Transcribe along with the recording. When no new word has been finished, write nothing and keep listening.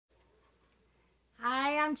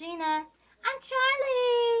I'm Gina. I'm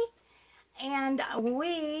Charlie. And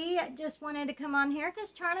we just wanted to come on here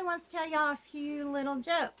because Charlie wants to tell y'all a few little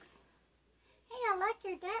jokes. Hey, I like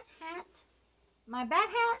your bat hat. My bat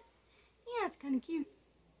hat? Yeah, it's kind of cute.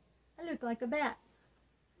 I look like a bat.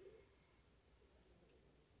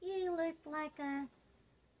 You look like a...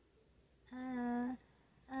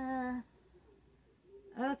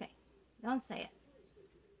 Okay, don't say it.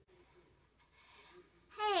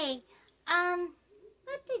 Hey,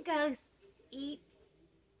 what do ghosts eat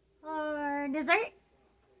for dessert?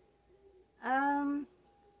 I don't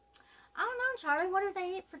know, Charlie. What do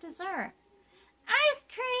they eat for dessert? Ice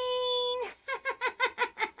cream!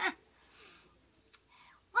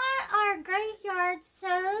 Why are graveyards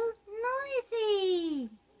so noisy?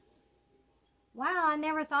 Wow, I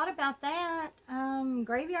never thought about that.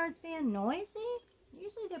 Graveyards being noisy?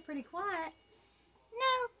 Usually they're pretty quiet.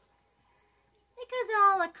 No, because of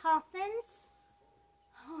all the coffins.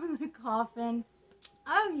 Oh, the coffin.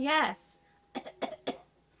 Oh, yes.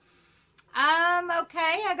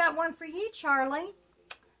 Okay, I got one for you, Charlie.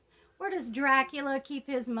 Where does Dracula keep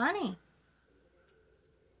his money?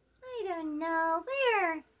 I don't know.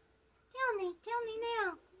 Where? Tell me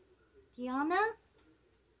now. Do y'all know?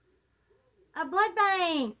 A blood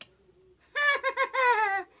bank.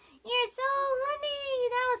 You're so funny.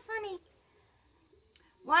 That was funny.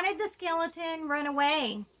 Why did the skeleton run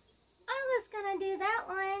away? I was gonna do that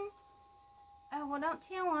one. Oh, well, don't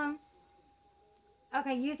tell him.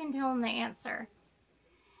 Okay, you can tell him the answer.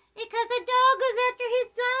 Because the dog was after his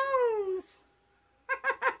bones.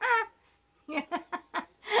 Yeah,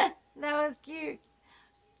 that was cute.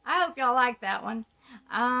 I hope y'all like that one.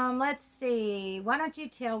 Let's see. Why don't you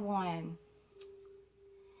tell one?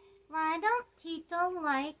 Why don't people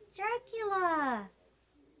like Dracula?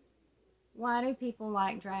 Why do people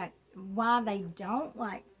like Why they don't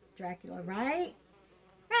like Dracula, right?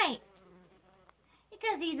 Right.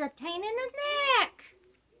 Because he's a pain in the neck.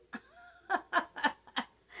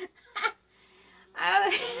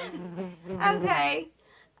 Okay.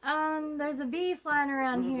 There's a bee flying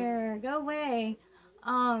around here. Go away.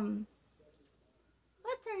 What's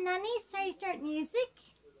a nanny's favorite music?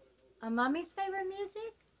 A mommy's favorite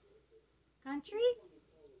music? Country?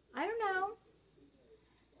 I don't know.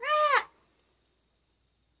 Rap!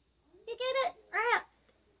 You get it? Rap.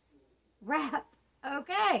 Rap.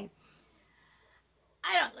 Okay.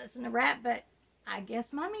 I don't listen to rap, but I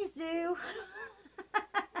guess mommies do.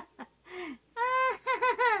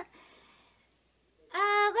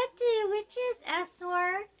 What do witches ask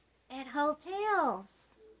for at hotels?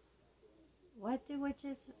 What do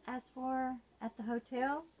witches ask for at the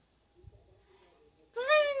hotel?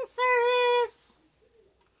 Friend service.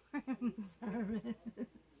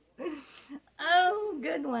 Oh,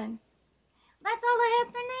 good one. That's all I have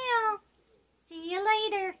for now. See you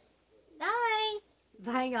later. Bye.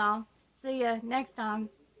 Bye, y'all. See ya next time.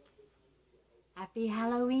 Happy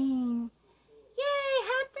Halloween.